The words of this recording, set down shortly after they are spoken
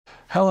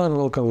Hello and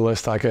welcome to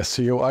Let's Talk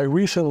SEO. I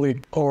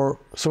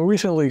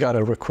recently got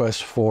a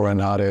request for an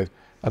audit.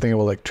 I think it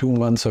was like 2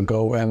 months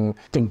ago, and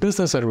the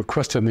business that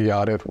requested the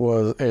audit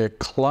was a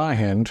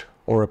client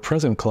or a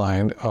present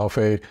client of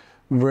a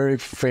very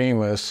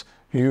famous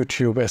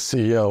YouTube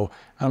SEO.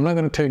 I'm not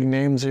going to take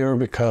names here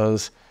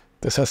because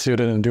this SEO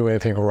didn't do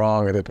anything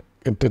wrong.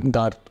 It did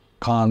not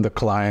con the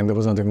client. There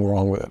was nothing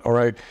wrong with it. All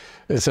right,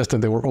 it's just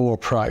that they were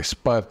overpriced.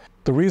 But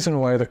the reason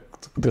why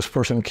this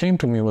person came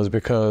to me was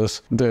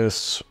because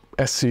this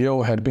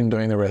SEO had been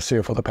doing their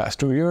SEO for the past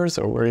 2 years.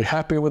 They were very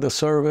happy with the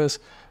service,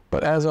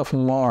 but as of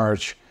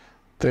March,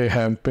 they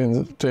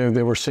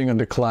were seeing a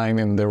decline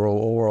in their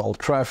overall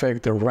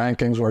traffic. Their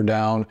rankings were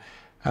down,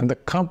 and the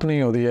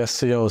company or the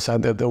SEO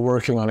said that they're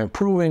working on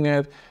improving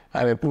it,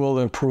 and it will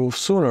improve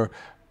sooner.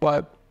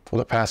 But for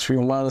the past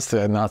few months,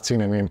 they had not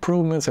seen any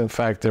improvements. In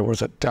fact, there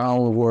was a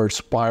downward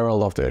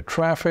spiral of their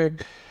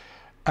traffic,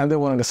 and they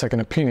wanted a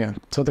second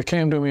opinion. So they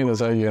came to me and they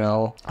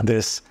said,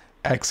 this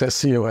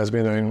SEO has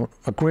been doing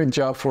a great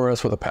job for us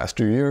for the past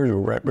 2 years.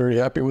 We're very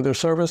happy with their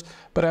service,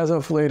 but as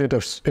of late, it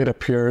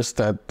appears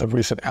that the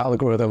recent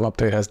algorithm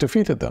update has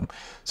defeated them.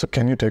 So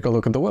can you take a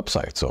look at the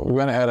website? So we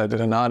went ahead, I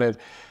did an audit,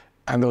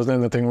 and there was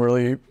nothing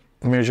really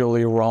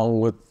majorly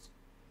wrong with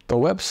the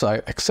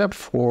website, except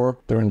for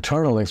their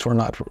internal links were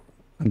not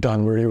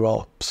done very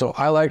well. So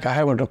I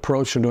have an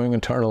approach to doing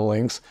internal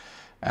links,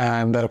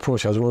 and that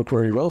approach has worked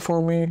very well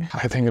for me.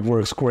 I think it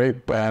works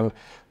great, and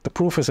the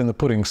proof is in the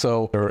pudding.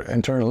 So their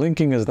internal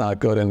linking is not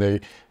good, and the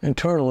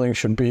internal link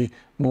should be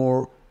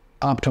more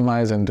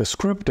optimized and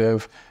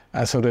descriptive.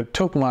 And so they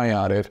took my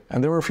audit,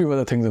 and there were a few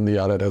other things in the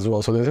audit as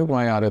well. So they took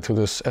my audit to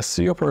this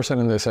SEO person,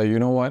 and they said, you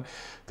know what,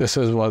 this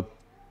is what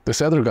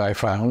this other guy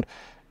found.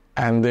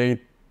 And they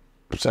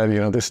said,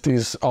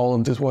 all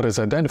of this, what is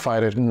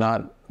identified is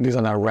these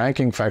are not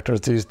ranking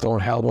factors. These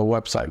don't help a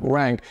website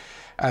rank.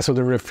 And so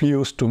they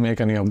refused to make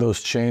any of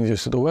those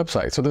changes to the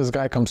website. So this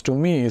guy comes to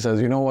me, he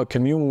says, you know what,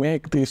 can you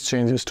make these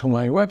changes to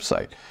my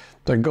website?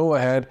 So I go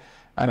ahead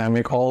and I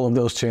make all of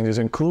those changes,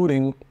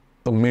 including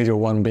the major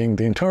one being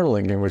the internal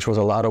linking, which was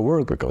a lot of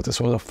work because this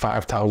was a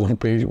 5,000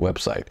 page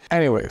website.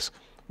 Anyways,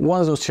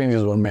 once those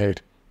changes were made,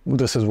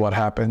 this is what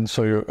happened.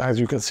 So as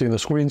you can see in the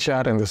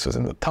screenshot, and this is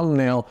in the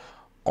thumbnail,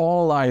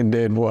 all I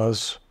did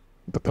was,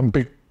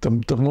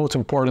 the most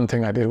important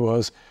thing I did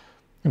was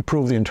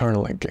improve the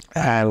internal linking.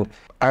 And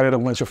I added a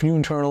bunch of new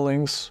internal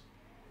links,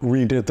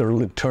 redid the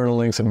internal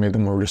links and made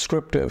them more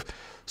descriptive.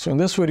 So in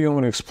this video, I'm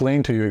going to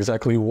explain to you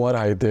exactly what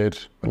I did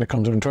when it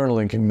comes to internal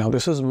linking. Now,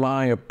 this is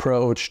my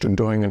approach to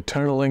doing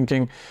internal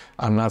linking.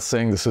 I'm not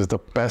saying this is the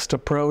best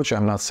approach.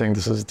 I'm not saying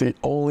this is the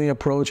only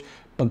approach,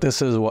 but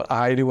this is what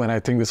I do. And I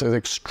think this is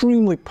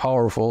extremely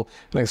powerful.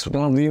 And it's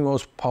one of the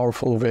most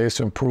powerful ways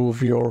to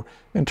improve your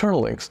internal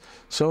links.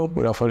 So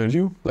without further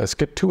ado, let's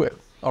get to it.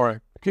 All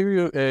right. To give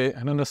you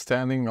an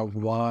understanding of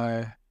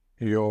why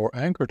your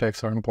anchor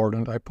texts are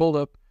important, I pulled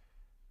up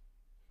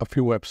a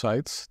few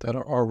websites that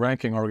are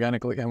ranking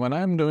organically. And when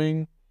I'm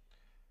doing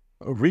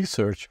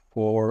research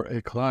for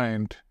a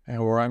client,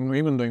 or I'm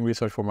even doing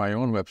research for my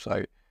own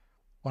website,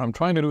 what I'm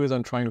trying to do is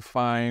I'm trying to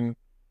find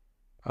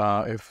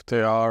if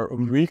there are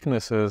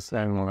weaknesses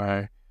in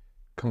my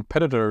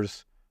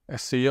competitors'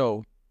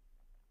 SEO.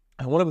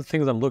 And one of the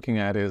things I'm looking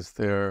at is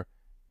their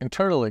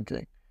internal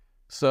linking.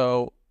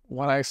 So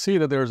when I see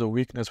that there's a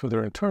weakness with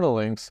their internal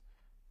links,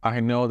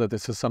 I know that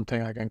this is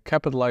something I can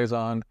capitalize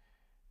on.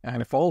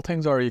 And if all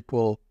things are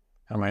equal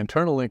and my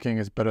internal linking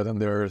is better than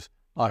theirs,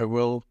 I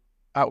will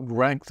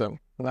outrank them.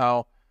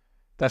 Now,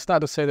 that's not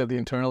to say that the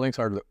internal links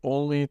are the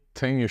only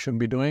thing you should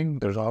be doing.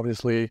 There's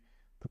obviously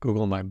the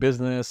Google My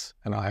Business,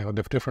 and I have a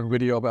different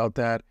video about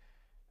that.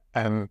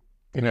 And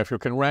if you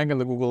can rank in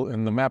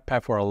the map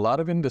path for a lot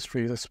of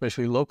industries,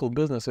 especially local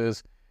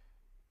businesses,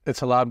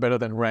 it's a lot better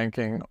than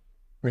ranking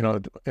in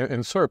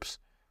SERPs.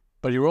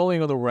 But you're only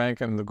going to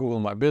rank in the Google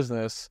My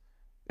Business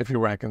if you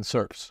rank in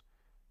SERPs.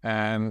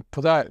 And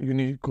for that, you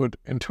need good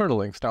internal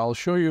links. Now, I'll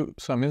show you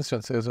some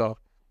instances of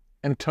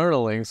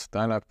internal links,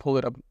 and I've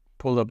pulled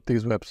up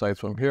these websites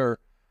from here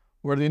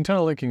where the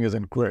internal linking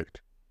isn't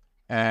great.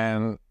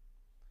 And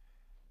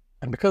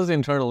because the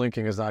internal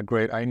linking is not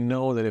great, I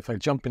know that if I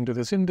jump into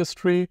this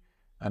industry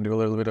and do a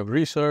little bit of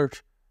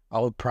research,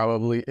 I'll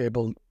probably be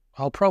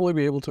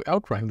able to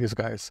outrank these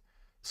guys.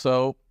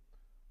 So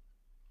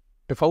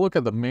if I look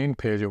at the main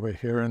page over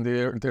here, and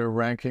they're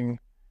ranking,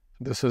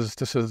 this is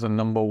the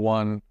number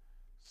one.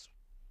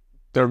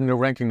 They're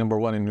ranking number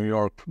one in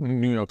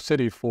New York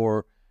City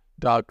for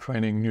dog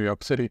training, New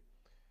York City.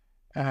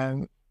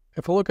 And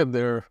if I look at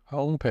their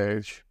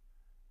homepage,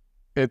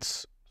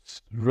 it's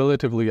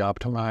relatively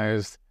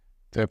optimized.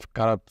 They've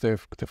got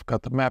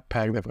the map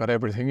pack, they've got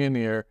everything in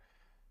here,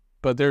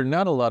 but there are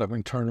not a lot of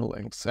internal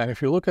links. And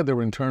if you look at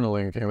their internal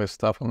linking, this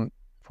stuff from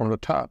the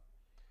top,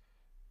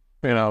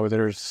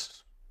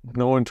 there's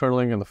no internal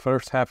link in the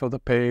first half of the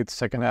page,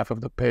 second half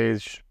of the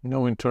page,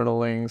 no internal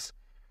links.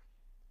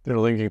 They're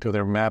linking to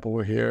their map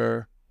over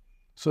here.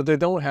 So they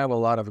don't have a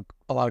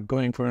lot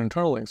going for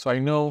internal links. So I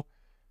know,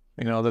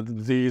 that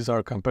these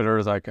are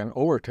competitors I can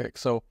overtake.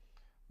 So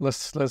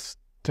let's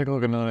take a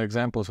look at another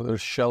example. So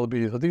there's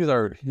Shelby. So these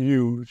are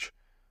huge.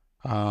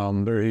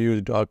 They're a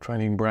huge dog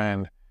training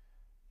brand.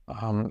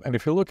 And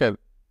if you look at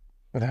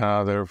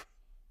their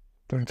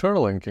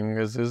internal linking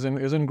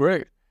isn't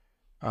great.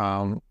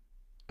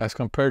 As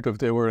compared to if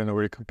they were in a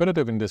very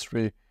competitive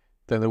industry,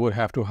 then they would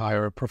have to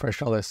hire a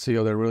professional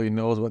SEO that really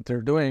knows what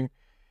they're doing,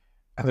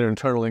 and their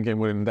internal linking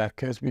would in that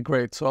case be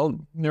great. So I'll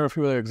name a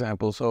few other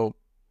examples. So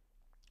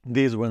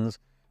these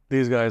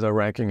guys are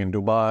ranking in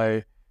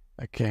Dubai.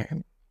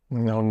 Again,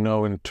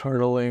 no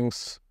internal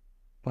links.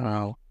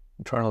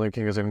 Internal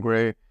linking isn't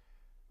great.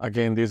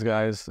 Again, these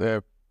guys,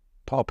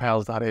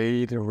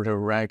 PawPals.ae, they're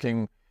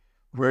ranking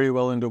very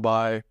well in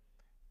Dubai,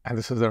 and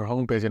this is their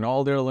homepage, and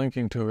all they're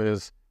linking to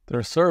is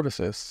their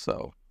services.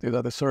 So these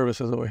are the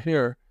services over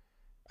here,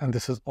 and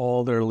this is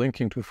all they're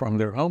linking to from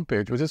their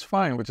homepage, which is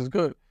fine, which is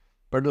good.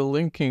 But they're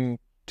linking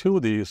to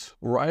these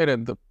right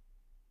at the,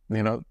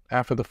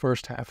 after the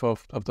first half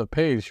of the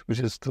page, which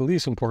is the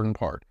least important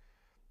part.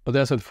 But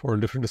that's it for a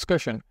different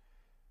discussion.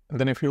 And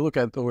then if you look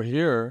at over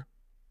here,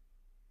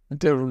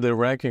 they're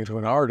ranking to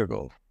an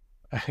article,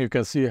 and you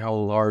can see how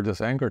large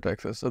this anchor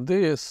text is. So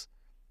this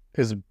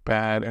is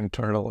bad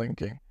internal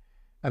linking,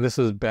 and this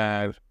is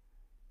bad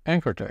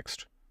anchor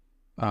text.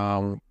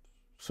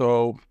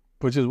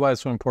 Which is why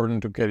it's so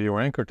important to get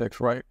your anchor text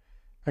right.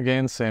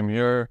 Again, same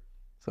here.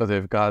 So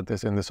they've got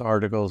this in this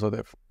article, so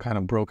they've kind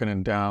of broken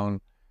it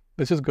down.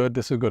 This is good.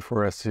 This is good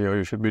for SEO.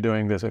 You should be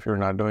doing this if you're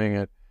not doing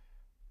it.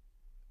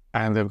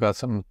 And they've got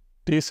some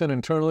decent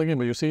internal linking,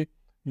 but you see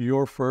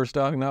your first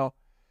dog now.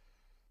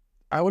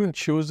 I wouldn't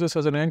choose this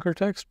as an anchor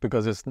text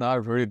because it's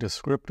not very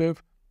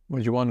descriptive.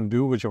 What you want to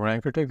do with your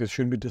anchor text, it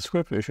should be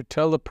descriptive. You should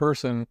tell the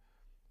person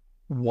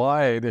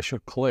why they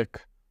should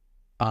click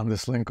on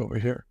this link over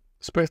here,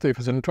 especially if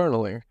it's an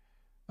internal link.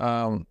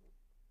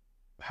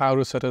 How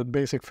to set a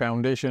basic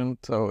foundation.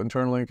 So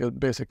internal link is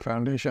basic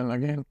foundation.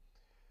 Again,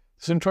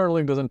 this internal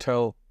link doesn't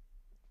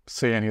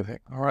say anything,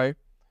 all right?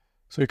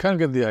 So you kind of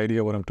get the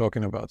idea what I'm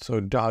talking about.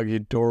 So doggy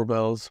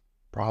doorbells,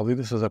 probably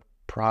this is a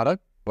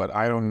product, but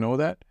I don't know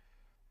that.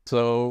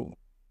 So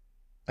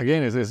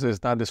again,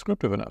 it's not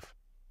descriptive enough.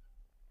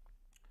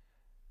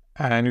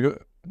 And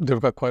they've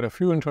got quite a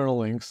few internal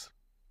links,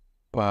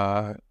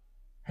 but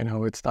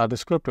it's not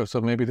descriptive. So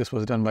maybe this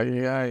was done by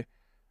AI,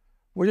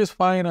 which is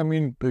fine. I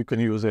mean, you can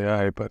use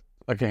AI, but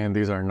again,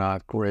 these are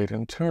not great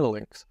internal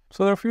links.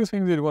 So there are a few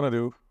things you want to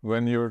do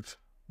when you're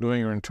doing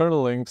your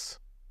internal links,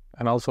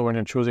 and also when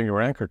you're choosing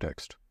your anchor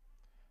text.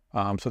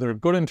 So there are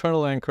good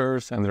internal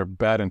anchors and there are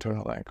bad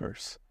internal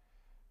anchors.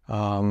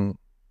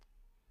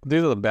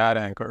 These are the bad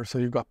anchors. So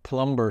you've got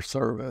plumber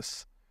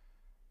service,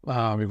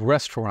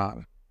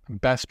 restaurant,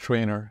 best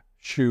trainer,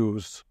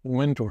 shoes,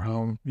 winter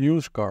home,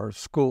 used cars,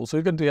 school. So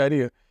you get the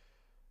idea.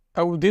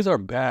 These are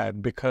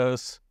bad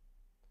because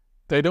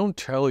they don't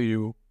tell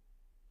you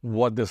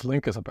what this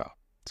link is about.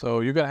 So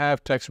you can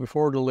have text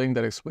before the link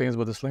that explains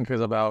what this link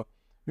is about.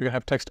 You can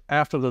have text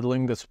after the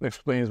link that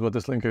explains what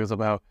this link is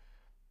about.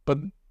 But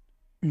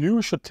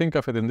you should think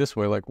of it in this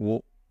way, like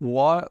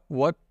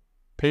what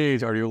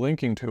page are you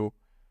linking to,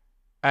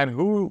 and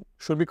who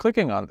should be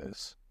clicking on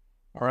this?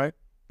 All right,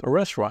 the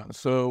restaurant.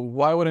 So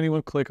why would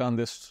anyone click on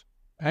this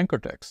anchor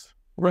text?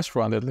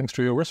 Restaurant, that links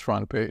to your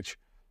restaurant page,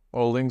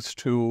 or links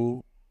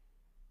to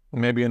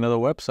maybe another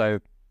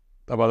website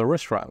about a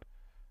restaurant.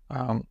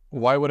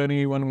 Why would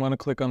anyone want to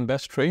click on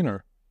best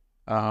trainer?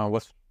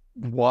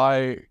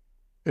 Why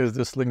is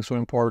this link so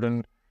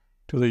important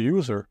to the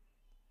user?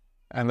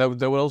 And that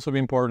would also be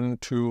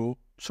important to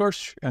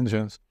search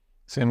engines.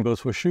 Same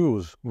goes for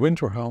shoes,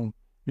 winter home,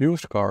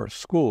 used cars,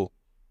 school.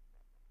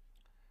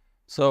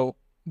 So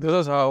this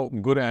is how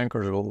good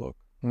anchors will look.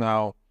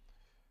 Now,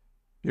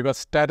 you got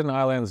Staten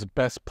Island's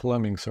best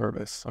plumbing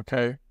service,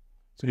 okay?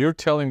 So you're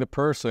telling the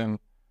person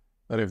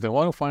that if they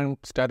want to find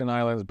Staten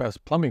Island's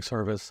best plumbing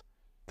service,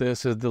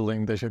 this is the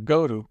link they should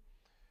go to.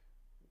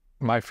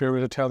 My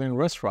favorite Italian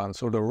restaurant.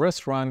 So the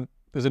restaurant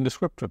isn't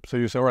descriptive. So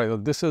you say, all right, well,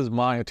 this is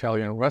my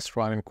Italian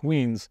restaurant in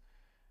Queens.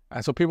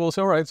 And so people will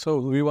say, all right, so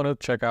we want to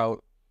check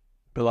out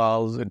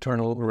Bilal's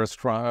internal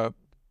restaurant.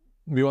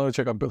 We want to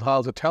check out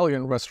Bilal's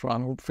Italian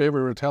restaurant,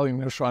 favorite Italian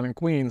restaurant in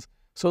Queens.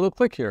 So they'll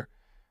click here.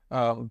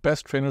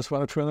 Best trainers for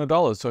under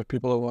 $200. So if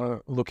people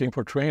are looking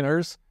for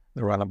trainers,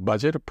 they're on a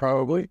budget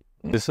probably.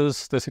 This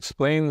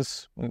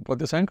explains what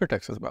this anchor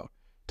text is about.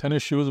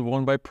 Tennis shoes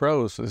worn by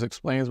pros. This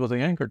explains what the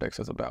anchor text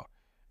is about,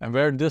 and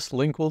where this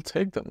link will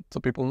take them. So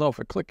people know if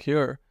I click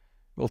here,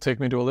 it will take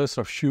me to a list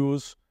of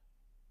shoes,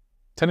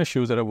 tennis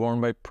shoes that are worn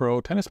by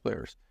pro tennis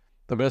players.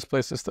 The best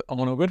place is to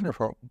own a winter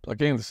home.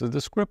 Again, this is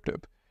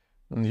descriptive.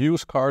 And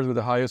used cars with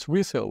the highest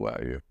resale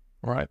value,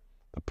 right?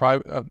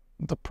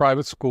 The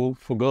private school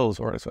for girls,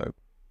 or so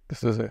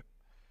this is it.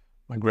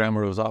 My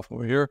grammar was off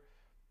over here,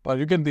 but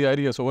you get the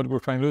idea. So what we're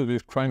trying to do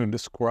is we're trying to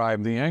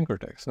describe the anchor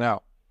text.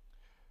 Now,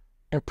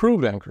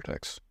 improved anchor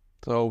text.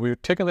 So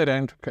we've taken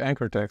that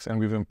anchor text and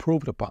we've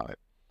improved upon it.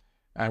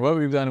 And what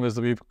we've done is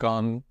we've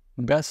gone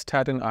best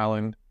Staten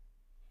Island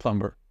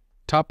plumber,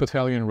 top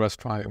Italian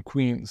restaurant in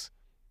Queens,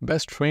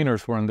 best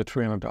trainers for under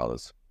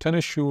 $300,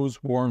 tennis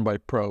shoes worn by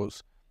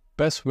pros,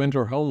 best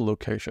winter home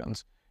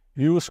locations,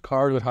 used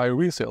cars with high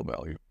resale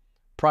value,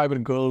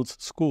 private girls'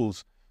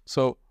 schools.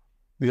 So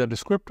these are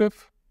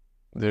descriptive,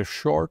 they're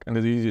short, and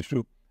they're easy to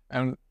do.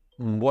 And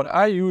what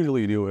I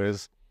usually do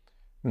is,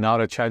 now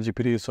that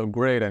ChatGPT is so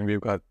great and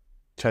we've got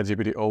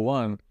ChatGPT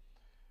o1,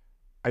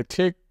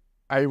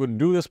 I would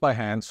do this by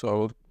hand,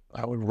 so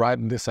I would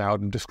write this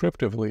out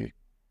descriptively,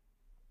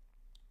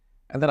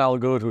 and then I'll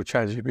go to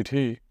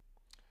ChatGPT.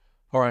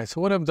 All right,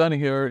 so what I've done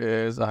here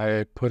is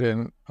I put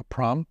in a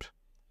prompt,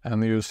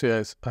 and you see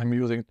I'm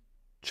using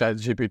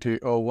ChatGPT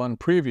o1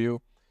 preview.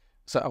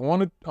 So I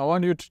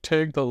want you to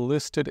take the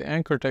listed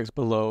anchor text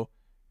below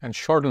and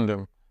shorten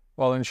them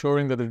while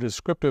ensuring that the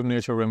descriptive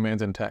nature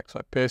remains intact. So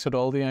I pasted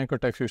all the anchor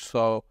text you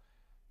saw,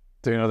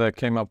 that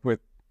came up with,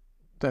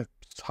 that's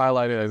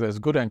highlighted as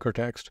good anchor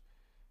text,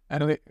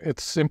 and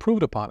it's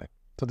improved upon it.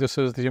 So this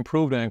is the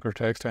improved anchor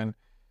text, and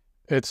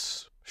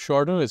it's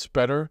shorter, it's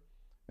better,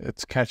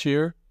 it's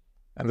catchier,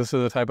 and this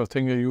is the type of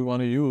thing that you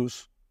want to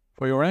use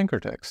for your anchor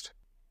text.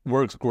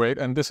 Works great,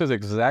 and this is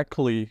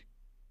exactly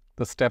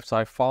the steps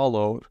I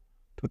followed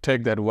to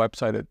take that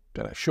website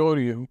that I showed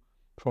you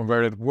from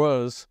where it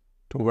was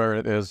to where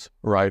it is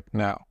right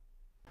now.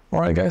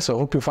 All right, guys, so I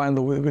hope you find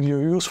the video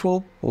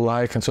useful.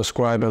 Like and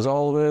subscribe as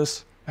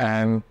always,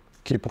 and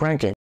keep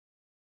ranking.